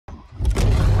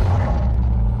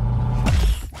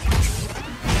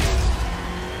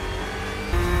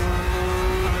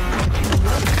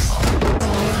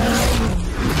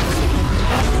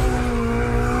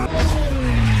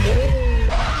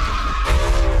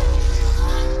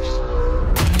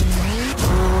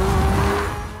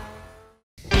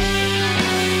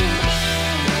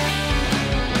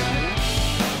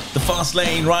Fast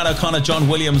Lane, Ryan O'Connor, John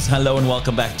Williams. Hello and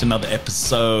welcome back to another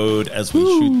episode as we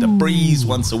shoot the breeze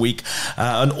once a week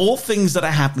on all things that are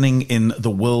happening in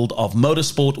the world of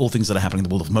motorsport, all things that are happening in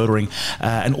the world of motoring,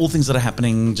 and all things that are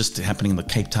happening in the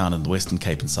Cape Town and the Western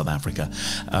Cape in South Africa.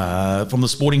 From the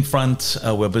sporting front,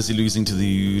 we're busy losing to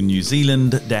the New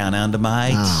Zealand down under,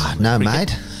 mate. No,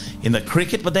 mate. In the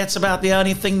cricket, but that's about the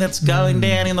only thing that's going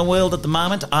down in the world at the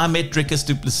moment. I met Drickus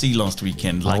du Plessis last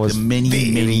weekend. I was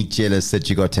very jealous that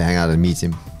you got to hang out and meet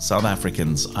him. South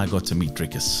Africans, I got to meet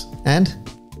Drickus. And?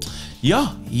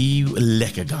 Yeah, he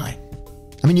lekker guy.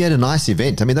 I mean, you had a nice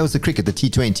event. I mean, that was the cricket, the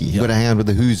T20. You got to hang out with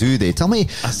the who's who there. Tell me,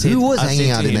 who was hanging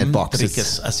out in that box?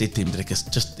 Drickus, I said to him,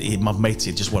 Drickus, my mate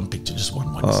said, just one picture, just one.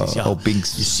 Oh, he says, yeah,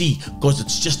 Binks. You see, because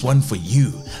it's just one for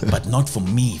you, but not for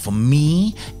me. For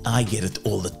me, I get it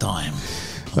all the time.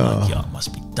 Like, yeah, it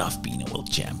must be tough being a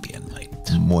world champion, mate.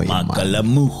 Do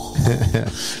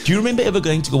you remember ever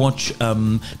going to go watch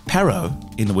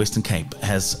Paro in the Western Cape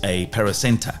has a Paro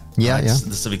Centre? Yeah, right? yeah.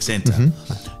 The Civic Centre.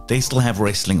 Mm-hmm. They still have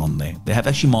wrestling on there. They have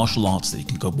actually martial arts there. You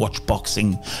can go watch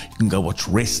boxing. You can go watch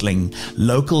wrestling.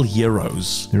 Local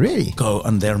heroes really go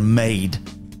and they're made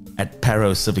at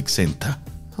Paro Civic Centre.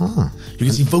 You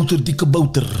can see Wouter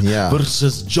Dikebouter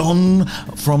versus John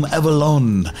from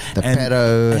Avalon.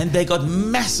 And they got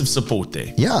massive support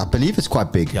there. Yeah, I believe it's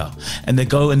quite big. Yeah. And they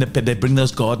go and they bring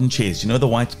those garden chairs. You know the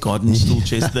white garden stool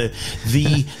chairs?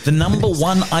 The number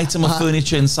one item of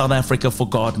furniture in South Africa for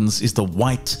gardens is the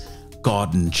white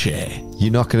garden chair.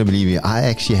 You're not going to believe me. I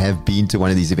actually have been to one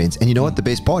of these events. And you know what the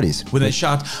best part is? When they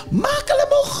shout,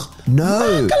 Makalamuch!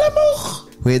 No.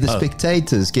 Makalamuch! Where the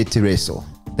spectators get to wrestle.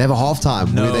 They have a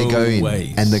halftime where they go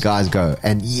in and the guys go.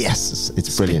 And yes,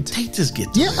 it's brilliant. Spectators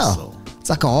get to wrestle. It's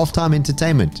like a halftime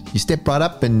entertainment. You step right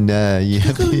up and you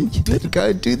go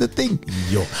and do the thing.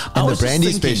 And the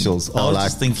brandy specials are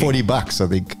like $40, I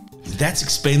think. That's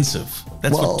expensive.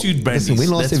 That's for two brandies.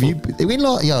 Listen,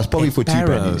 it's probably for two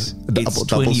brandies. It's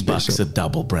 $20 a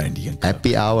double brandy.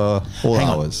 Happy hour, all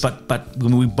hours. But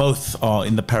we both are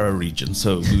in the Paro region,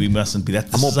 so we mustn't be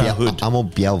that. This is our hood. I'm on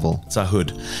Bielville. It's our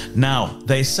hood. Now,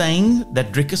 they're saying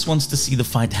that Drickus wants to see the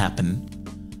fight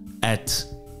happen at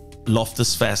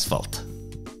Loftus Versveld.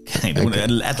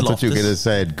 I thought you were going to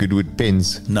say at Goodwood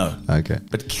Pens. No. Okay.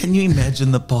 But can you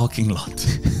imagine the parking lot?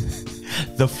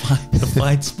 The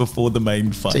fights before the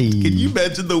main fight. Jeez. Can you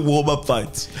imagine the warm-up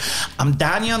fights? I'm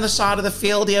down here on the side of the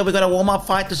field here. We've got a warm-up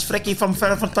fight. It's Frikkie from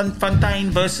Fontaine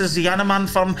versus Janneman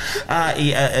from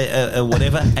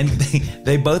whatever. And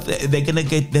they're going to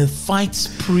get the fights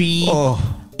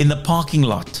in the parking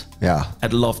lot. Yeah.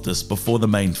 At Loftus before the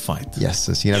main fight. Yes,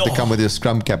 so you have to come with your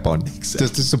scrum cap on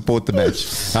just to support the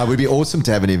match. It would be awesome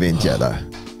to have an event here, though.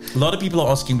 A lot of people are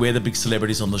asking where the big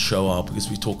celebrities on the show are because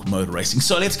we talk motor racing.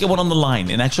 So let's get one on the line.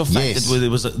 In actual fact, there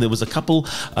was a couple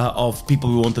of people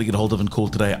we wanted to get hold of and call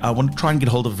today. I want to try and get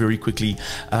hold of very quickly.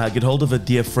 Get hold of a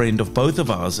dear friend of both of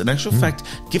ours. In actual fact,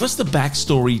 give us the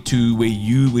backstory to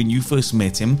when you first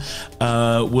met him.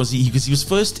 Because he was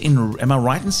first in? Am I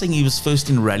right in saying he was first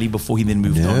in rally before he then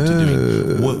moved on to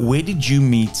doing? Where did you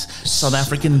meet South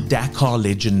African Dakar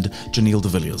legend Giniel De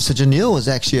Villiers? So Giniel was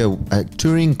actually a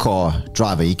touring car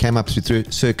driver. He came up through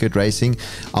circuit racing.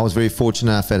 I was very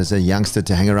fortunate enough as a youngster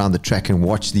to hang around the track and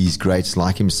watch these greats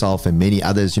like himself and many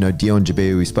others. You know, Dion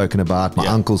Jabeur, we've spoken about, my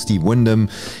uncle Steve Wyndham.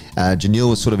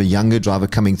 Giniel was sort of a younger driver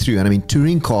coming through. And I mean,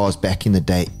 touring cars back in the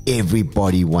day,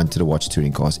 everybody wanted to watch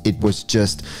touring cars. It was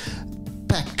just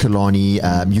packed Kalani.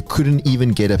 You couldn't even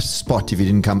get a spot if you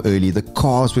didn't come early. The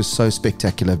cars were so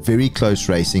spectacular, very close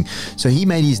racing. So he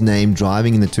made his name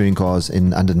driving in the touring cars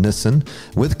under Nissan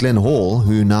with Glenn Hall,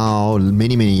 who now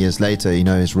many years later, you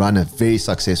know, has run a very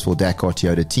successful Dakar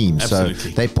Toyota team. Absolutely. So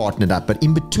they partnered up. But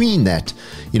in between that,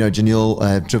 you know,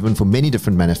 Giniel driven for many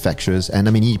different manufacturers, and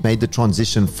I mean, he made the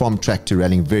transition from track to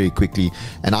rallying very quickly.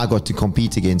 And I got to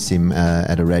compete against him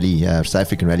at a rally, South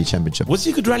African Rally Championship. Was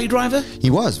he a good rally driver? He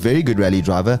was very good rally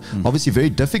driver. Obviously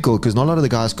very difficult because not a lot of the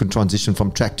guys could transition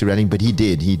from track to rallying, but he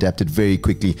did. He adapted very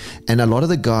quickly. And a lot of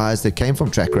the guys that came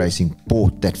from track racing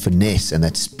brought that finesse and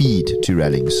that speed to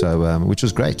rallying, so which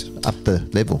was great, up the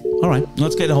level. All right,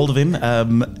 let's get a hold of him.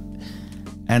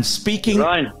 And speaking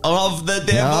of the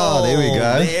devil, there we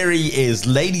go. There he is,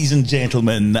 ladies and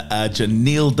gentlemen,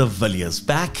 Giniel De Villiers,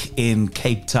 back in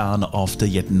Cape Town after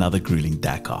yet another grueling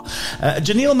Dakar.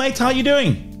 Giniel, mate, how are you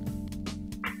doing?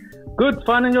 Good,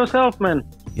 finding yourself, man.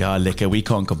 Yeah, lekker, we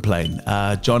can't complain.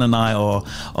 John and I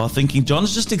are thinking,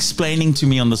 John's just explaining to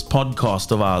me on this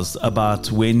podcast of ours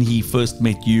about when he first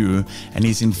met you and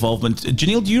his involvement.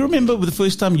 Giniel, do you remember the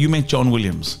first time you met John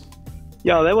Williams?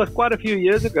 Yeah, that was quite a few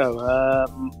years ago.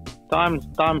 Time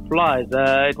flies.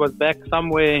 It was back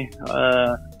somewhere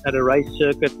at a race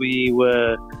circuit. We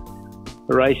were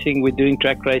racing, we're doing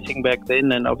track racing back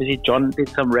then, and obviously John did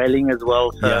some rallying as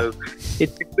well. So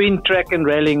it's between track and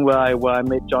rallying where I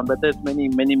met John, but that's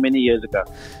many years ago.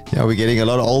 Yeah, we're getting a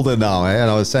lot older now, eh? And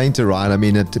I was saying to Ryan, I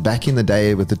mean, back in the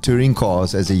day with the touring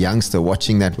cars as a youngster,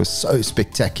 watching that was so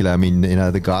spectacular. I mean, you know,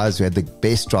 the guys who had the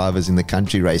best drivers in the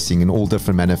country racing in all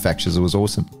different manufacturers, it was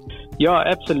awesome. Yeah,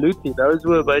 absolutely. Those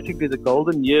were basically the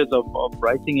golden years of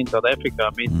racing in South Africa. I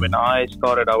mean, when I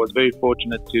started, I was very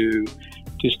fortunate to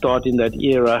start in that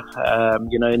era,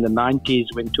 you know, in the 90s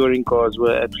when touring cars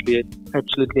were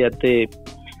absolutely at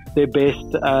their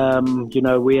best. You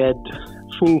know, we had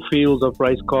full fields of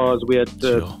race cars. We had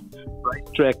race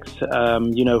tracks,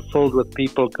 you know, filled with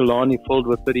people. Killarney filled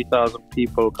with 30,000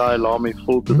 people. Kyalami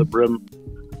full to the brim.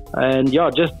 And yeah,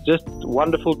 just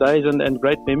wonderful days and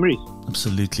great memories.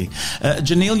 Absolutely.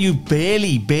 Giniel, you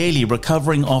barely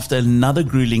recovering after another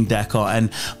grueling Dakar.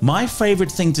 And my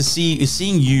favorite thing to see is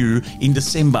seeing you in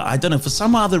December. I don't know, for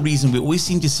some other reason, we always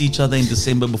seem to see each other in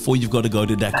December before you've got to go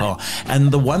to Dakar.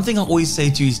 And the one thing I always say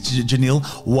to you is, Giniel,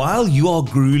 while you are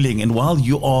grueling and while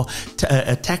you are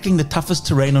tackling the toughest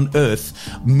terrain on earth,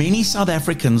 many South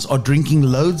Africans are drinking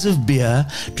loads of beer,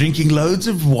 drinking loads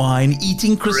of wine,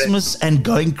 eating Christmas and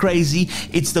going crazy.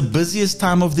 It's the busiest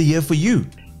time of the year for you.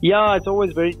 Yeah, it's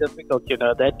always very difficult, you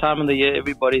know. That time of the year,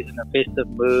 everybody's in a festive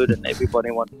mood and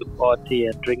everybody wants to party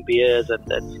and drink beers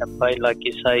and champagne, like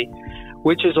you say,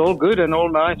 which is all good and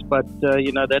all nice. But,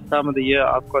 you know, that time of the year,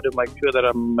 I've got to make sure that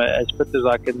I'm as fit as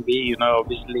I can be, you know,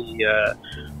 obviously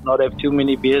not have too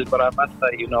many beers. But I must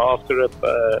say, you know, after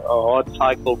a hard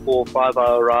cycle, 4 or 5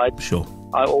 hour ride,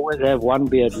 I always have one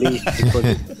beer at least because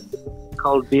it's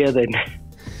cold beer then.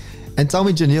 And tell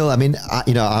me, Giniel, I mean,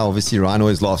 I obviously, Ryan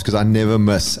always laughs because I never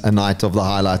miss a night of the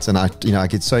highlights, and I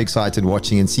get so excited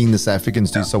watching and seeing the South Africans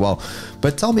do so well.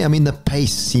 But tell me, I mean, the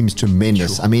pace seems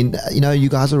tremendous. I mean, you know, you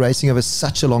guys are racing over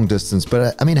such a long distance,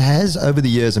 but I mean, over the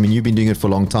years, I mean, you've been doing it for a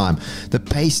long time, the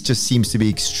pace just seems to be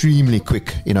extremely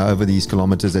quick, you know, over these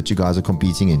kilometers that you guys are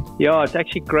competing in. Yeah, it's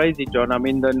actually crazy, John. I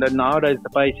mean, nowadays the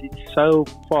pace is so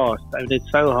fast and it's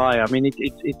so high. I mean,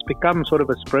 it's become sort of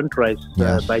a sprint race,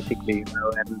 basically, you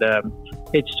know, and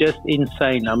it's just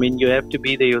insane. I mean, you have to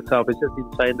be there yourself. It's just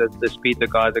insane the speed the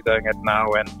guys are going at now.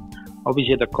 And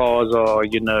obviously the cars are,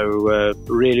 you know,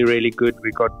 really good.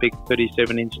 We got big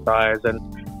 37-inch tires and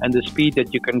the speed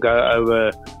that you can go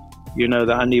over, you know,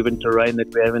 the uneven terrain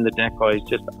that we have in the Dakar is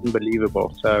just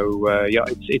unbelievable. So, yeah,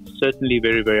 it's certainly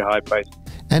very, very high pace.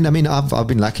 And I mean, I've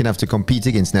been lucky enough to compete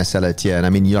against Nassala here, and I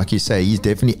mean, like you say, he's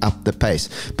definitely upped the pace.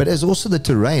 But there's also the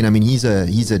terrain. I mean, he's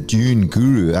a dune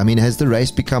guru. I mean, has the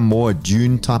race become more a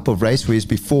dune type of race, whereas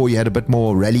before you had a bit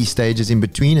more rally stages in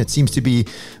between? It seems to be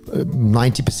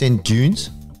 90%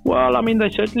 dunes. Well, I mean, they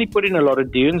certainly put in a lot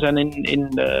of dunes, and in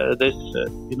this,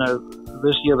 you know,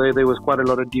 this year there was quite a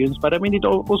lot of dunes. But I mean, it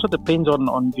also depends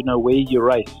on you know, where you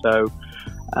race. So.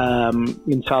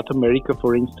 In South America,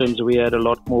 for instance, we had a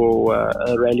lot more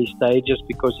rally stages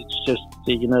because it's just,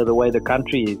 you know, the way the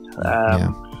country is.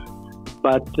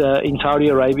 But in Saudi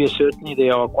Arabia, certainly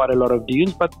there are quite a lot of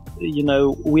dunes, but, you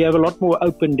know, we have a lot more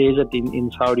open desert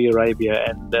in Saudi Arabia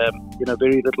and, you know,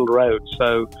 very little road.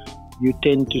 So you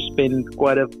tend to spend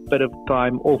quite a bit of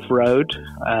time off-road,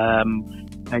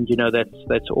 and, you know,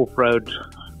 that's off-road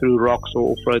through rocks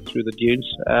or off-road through the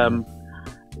dunes.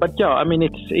 But yeah, I mean,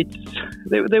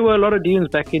 there were a lot of dunes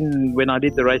back in when I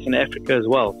did the race in Africa as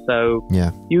well. So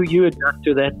you adjust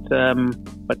to that.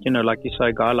 But you know, like you say,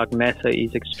 a guy like Nasser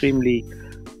is extremely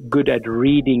good at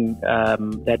reading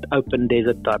that open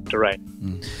desert type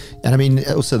terrain. And I mean,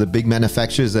 also the big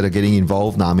manufacturers that are getting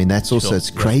involved now. I mean, that's also,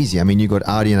 it's crazy. I mean, you got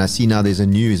Audi, and I see now there's a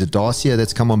Dacia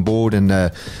that's come on board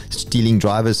and stealing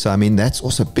drivers. So, I mean, that's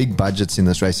also big budgets in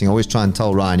this racing. I always try and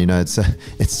tell Ryan, you know, it's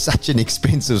such an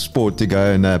expensive sport to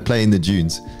go and play in the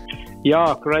dunes.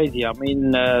 Yeah, crazy. I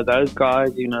mean, those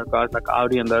guys, you know, guys like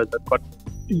Audi and those that got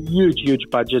huge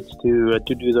budgets to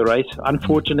do the race.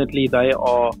 Unfortunately, they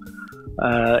are.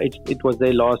 It was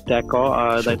their last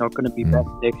Dakar. They're not going to be back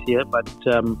next year, but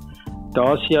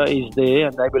Dacia is there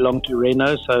and they belong to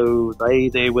Renault, so they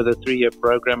there with a 3-year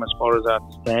program as far as I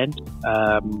understand,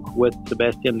 with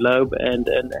Sebastian Loeb and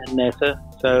Nasser.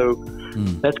 So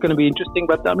that's going to be interesting.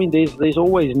 But I mean, there's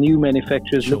always new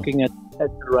manufacturers looking at the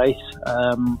race.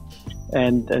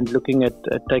 and looking at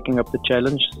taking up the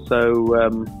challenge. So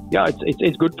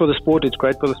it's good for the sport. It's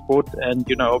great for the sport, and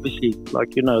obviously,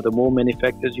 the more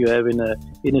manufacturers you have in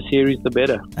a series, the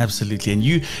better. Absolutely. And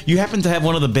you happen to have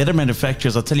one of the better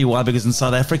manufacturers. I'll tell you why. Because in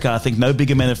South Africa, I think no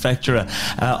bigger manufacturer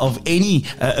of any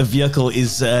vehicle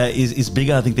is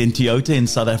bigger, I think, than Toyota in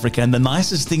South Africa. And the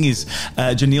nicest thing is,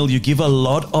 Giniel, you give a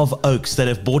lot of oaks that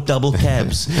have bought double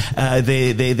cabs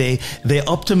their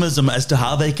optimism as to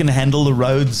how they can handle the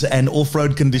roads and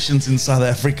off-road conditions in South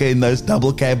Africa in those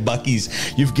double cab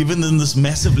buckies. You've given them this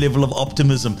massive level of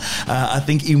optimism. I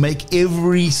think you make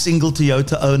every single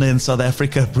Toyota owner in South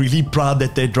Africa really proud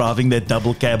that they're driving that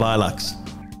double cab Hilux.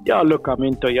 Yeah, look, I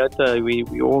mean, Toyota,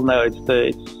 we all know it's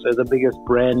the biggest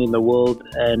brand in the world,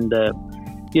 and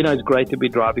it's great to be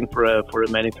driving for a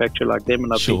manufacturer like them,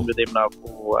 and I've been with them now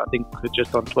for, I think,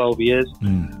 just on 12 years.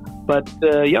 But with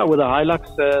the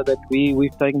Hilux that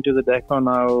we've taken to the Dakar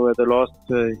now, the last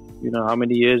how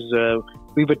many years,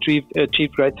 we've achieved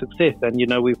great success,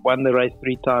 and we've won the race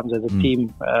 3 times as a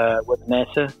team with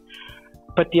NASA.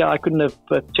 But I couldn't have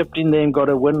chipped in there and got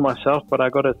a win myself, but I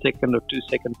got a second or 2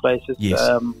 second places. Yes.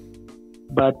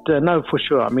 But no, for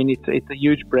sure. I mean, it's a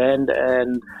huge brand,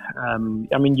 and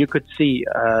I mean, you could see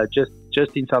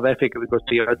just in South Africa, because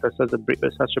Toyota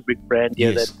is such a big brand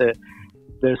here, that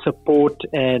the support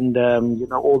and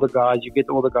all the guys, you get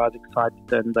all the guys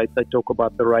excited, and they talk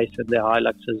about the race and their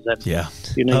Hiluxes, and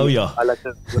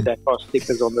Hiluxes with that car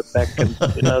stickers on the back, and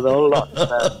the whole lot.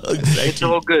 Exactly. It's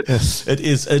all good. It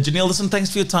is. Giniel, listen,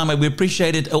 thanks for your time. We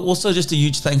appreciate it. Also, just a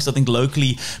huge thanks. I think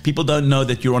locally, people don't know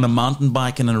that you're on a mountain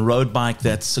bike and a road bike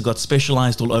that's got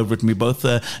specialized all over it. And we both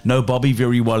know Bobby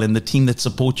very well, and the team that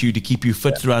support you to keep you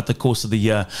fit throughout the course of the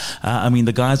year. I mean,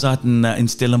 the guys out in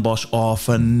Stellenbosch are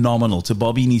phenomenal. To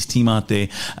Bobby and his team out there,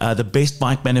 the best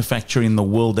bike manufacturer in the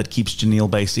world that keeps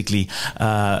Giniel basically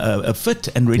fit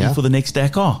and ready for the next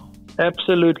Dakar.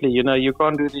 Absolutely. You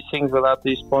can't do these things without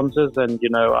these sponsors, and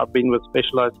I've been with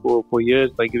Specialized for years.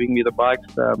 They're giving me the bikes.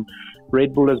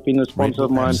 Red Bull has been a sponsor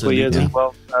of mine for years as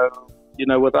well.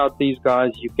 So, without these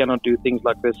guys, you cannot do things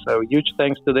like this. So huge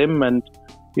thanks to them, and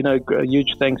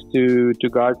huge thanks to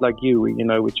guys like you,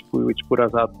 which put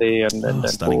us out there, and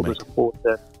for all the support,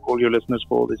 all your listeners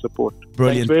for all the support.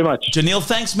 Brilliant. Thanks very much. Giniel,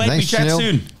 thanks, mate. We chat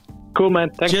soon. Cool,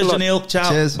 man. Thanks Cheers, a lot. Giniel. Ciao.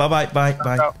 Cheers. Bye.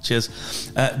 Ciao. Cheers.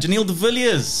 Giniel De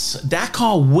Villiers,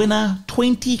 Dakar winner,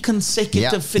 20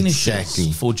 consecutive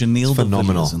finishes for Giniel De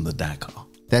Villiers in the Dakar.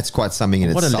 That's quite something in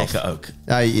itself. What a lekker oak.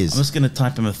 He is. I'm just going to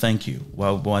type him a thank you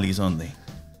while he's on there.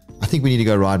 I think we need to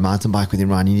go ride mountain bike with him,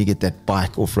 Ryan. You need to get that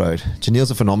bike off-road.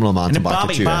 Giniel's a phenomenal mountain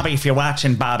biker. Bobby, if you're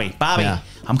watching, Bobby,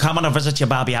 I'm coming to visit you,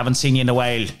 Bobby. I haven't seen you in a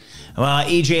while. Well,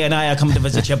 EJ and I are coming to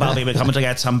visit you, Bobby. We're coming to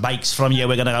get some bikes from you.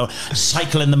 We're going to go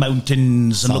cycle in the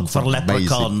mountains and look for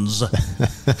leprechauns.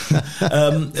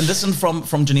 Listen, from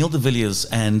Giniel De Villiers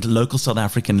and local South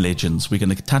African legends, we're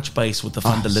going to touch base with the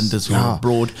Van der Lindes who are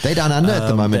abroad. They're down under at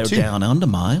the moment, too. They're down under,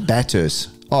 mine. Bathurst.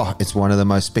 Oh, it's one of the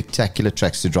most spectacular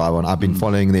tracks to drive on. I've been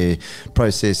following their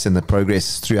process and the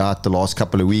progress throughout the last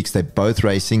couple of weeks. They're both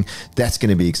racing. That's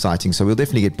going to be exciting. So we'll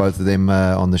definitely get both of them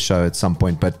on the show at some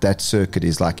point. But that circuit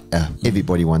is like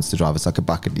everybody wants to drive. It's like a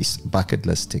bucket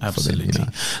list tick for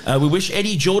them. We wish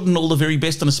Eddie Jordan all the very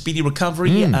best on a speedy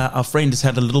recovery. Our friend has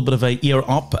had a little bit of an ear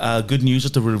op. Good news,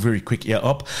 just a very quick ear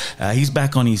op. He's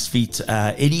back on his feet.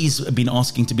 Eddie's been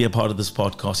asking to be a part of this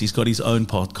podcast. He's got his own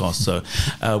podcast. So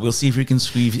we'll see if we can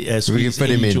squeeze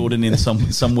Eddie Jordan in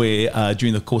somewhere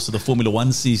during the course of the Formula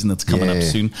One season that's coming up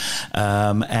soon,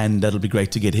 and that'll be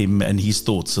great to get him and his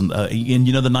thoughts. And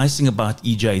the nice thing about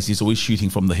EJ is he's always shooting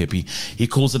from the hip. He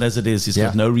calls it as it is. He's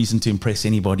got no reason to impress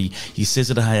anybody. He says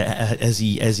it as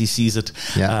he sees it,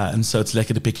 and so it's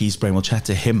lekker to pick his brain. We'll chat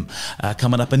to him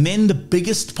coming up, and then the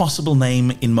biggest possible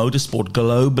name in motorsport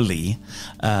globally,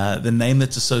 the name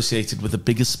that's associated with the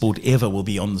biggest sport ever, will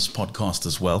be on this podcast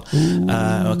as well.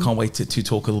 I can't wait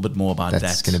to talk a little bit more about that.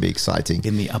 That's going to be exciting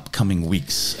in the upcoming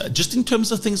weeks. Just in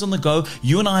terms of things on the go,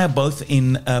 you and I are both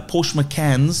in Porsche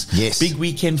McCann's. Yes. Big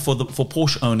weekend for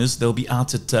Porsche owners. They'll be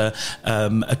out at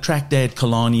a track day at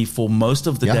Killarney for most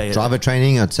of the day. Driver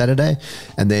training on Saturday.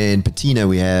 And then Patina,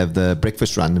 we have the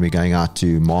breakfast run. And we're going out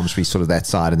to Malmesbury, sort of that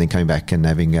side, and then coming back and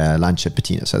having lunch at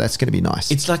Patina. So that's going to be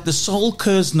nice. It's like the Sol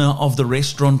Kersner of the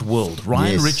restaurant world.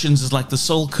 Ryan Richards is like the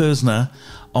Sol Kersner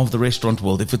of the restaurant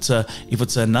world. If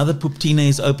it's another Patina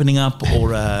is opening up,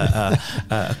 or a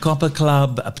Copper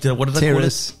Club, what did I call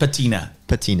it? Patina.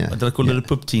 Patina. Did I call it a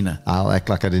patina? I'll act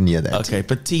like I didn't hear that. Okay,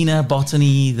 patina,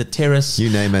 botany, the terrace. You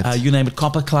name it. You name it.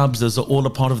 Copper clubs. Those are all a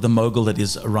part of the mogul that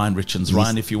is Ryan Richards.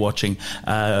 Ryan, if you're watching,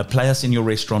 play us in your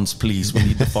restaurants, please. We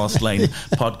need the Fast Lane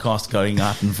podcast going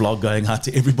out and vlog going out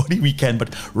to everybody we can.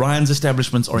 But Ryan's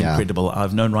establishments are incredible.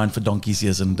 I've known Ryan for donkey's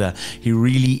years, and he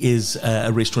really is a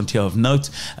restaurateur of note.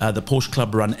 The Porsche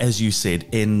Club run, as you said,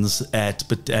 ends at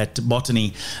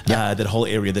Botany, that whole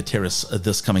area, the terrace,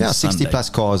 this coming Sunday. 60 plus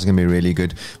cars are going to be really good.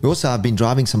 We also have been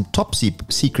driving some top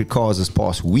secret cars this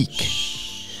past week.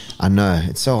 I know,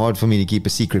 it's so hard for me to keep a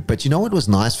secret, but you know what was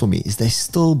nice for me is they're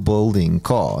still building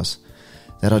cars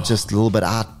that are just a little bit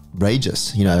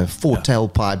outrageous. You know, 4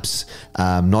 tailpipes,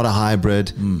 not a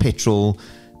hybrid, petrol,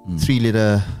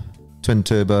 3-liter twin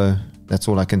turbo. That's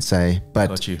all I can say,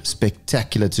 but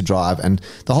spectacular to drive, and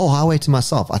the whole highway to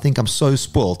myself. I think I'm so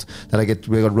spoilt that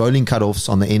we got rolling cutoffs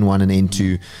on the N1 and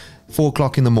N2, 4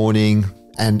 o'clock in the morning,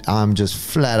 and I'm just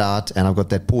flat out, and I've got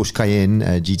that Porsche Cayenne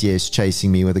GTS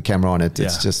chasing me with a camera on it.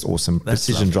 It's just awesome.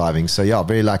 Precision driving. So yeah,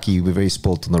 very lucky. We're very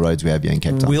spoilt on the roads we have here in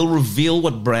Cape Town. We'll reveal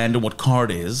what brand and what car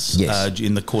it is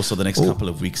in the course of the next couple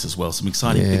of weeks as well. Some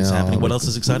exciting things happening. What else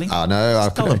is exciting? I know.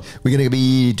 We're going to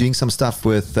be doing some stuff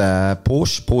with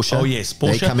Porsche. Oh yes,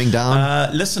 Porsche. They're coming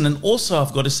down. Listen, and also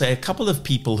I've got to say a couple of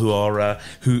people who are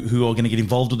going to get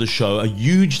involved with the show. A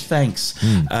huge thanks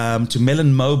to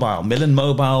Melon Mobile. Melon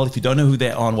Mobile, if you don't know who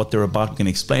they are and what they're about, we can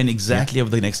explain exactly over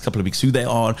the next couple of weeks who they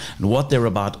are and what they're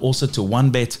about. Also to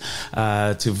OneBet,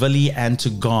 to Villy, and to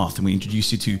Garth, and we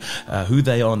introduce you to who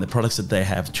they are and the products that they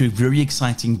have. 2 very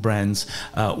exciting brands,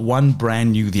 one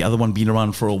brand new, the other one been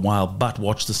around for a while, but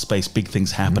watch the space. Big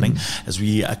things happening as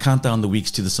we count down the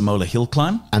weeks to the Samola Hill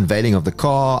climb. Unveiling of the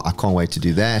car, I can't wait to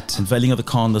do that. Unveiling of the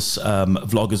car on this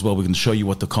vlog as well. We're going to show you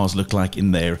what the cars look like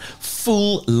in their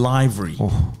full livery.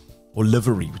 Or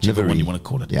livery, whichever one you want to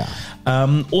call it. Yeah.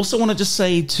 Also want to just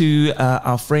say to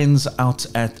our friends out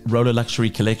at Rola Luxury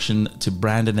Collection, to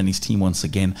Brandon and his team once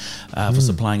again for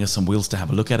supplying us some wheels to have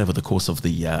a look at over the course of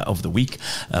the week.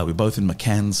 We're both in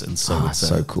McCann's, and so it's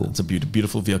so cool. It's a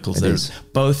beautiful vehicles. They're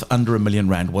both under $1 million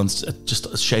rand. One's just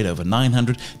a shade over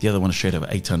 900, the other one a shade over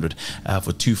 800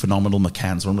 for 2 phenomenal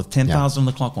McCann's. One with 10,000 on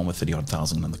the clock, one with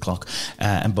 30,000 on the clock,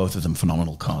 and both of them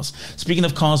phenomenal cars. Speaking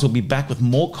of cars, we'll be back with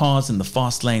more cars in the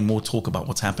fast lane, more talk about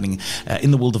what's happening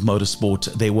in the world of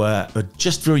motorsport. They were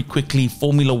just very quickly,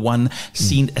 Formula One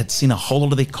had seen a whole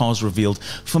lot of their cars revealed.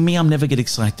 For me, I'm never get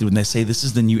excited when they say this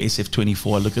is the new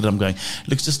SF24. I look at it, I'm going, it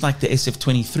looks just like the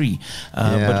SF23,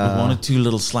 but with 1 or 2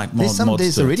 little slight mods.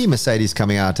 There's already Mercedes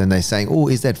coming out and they're saying, oh,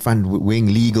 is that front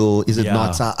wing legal? Is it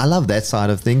not? So I love that side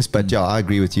of things, but I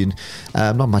agree with you.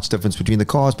 Not much difference between the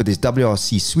cars, but there's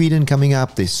WRC Sweden coming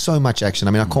up. There's so much action.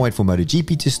 I mean, I can't wait for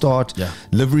MotoGP to start.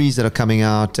 Liveries that are coming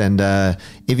out, and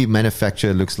every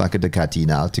manufacturer looks like a Ducati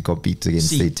now to compete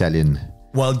against the Italian.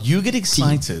 Well, you get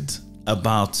excited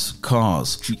about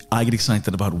cars. I get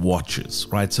excited about watches,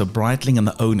 right? So Breitling and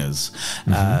the owners,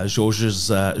 Georges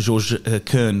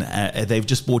Kern, they've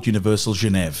just bought Universal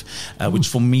Genève, which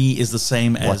for me is the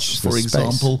same as, for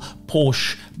example,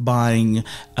 Porsche buying,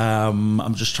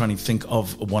 I'm just trying to think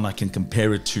of one I can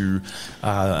compare it to.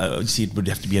 See, it would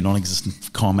have to be a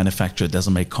non-existent car manufacturer. It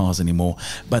doesn't make cars anymore.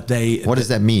 But what does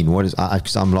that mean? What is?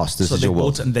 Because I'm lost. This is your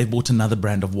world. They bought another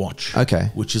brand of watch. Okay.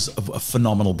 Which is a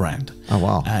phenomenal brand. Oh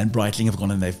wow. And Breitling have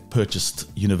gone and they've purchased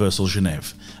Universal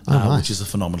Genève, which is a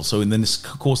phenomenal. So in the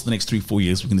course of the next 3-4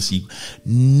 years, we're going to see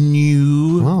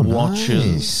new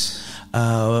watches.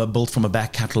 Built from a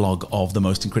back catalogue of the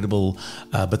most incredible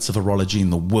bits of horology in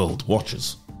the world,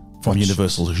 watches from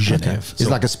Universal Genève. Okay. So it's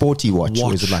like a sporty watch,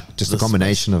 or is it like just a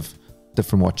combination of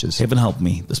different watches? Heaven help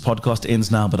me. This podcast ends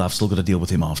now, but I've still got to deal with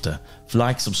him after.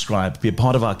 Like, subscribe, be a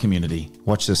part of our community.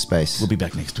 Watch this space. We'll be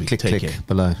back next week. Take care.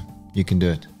 Below. You can do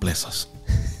it. Bless us.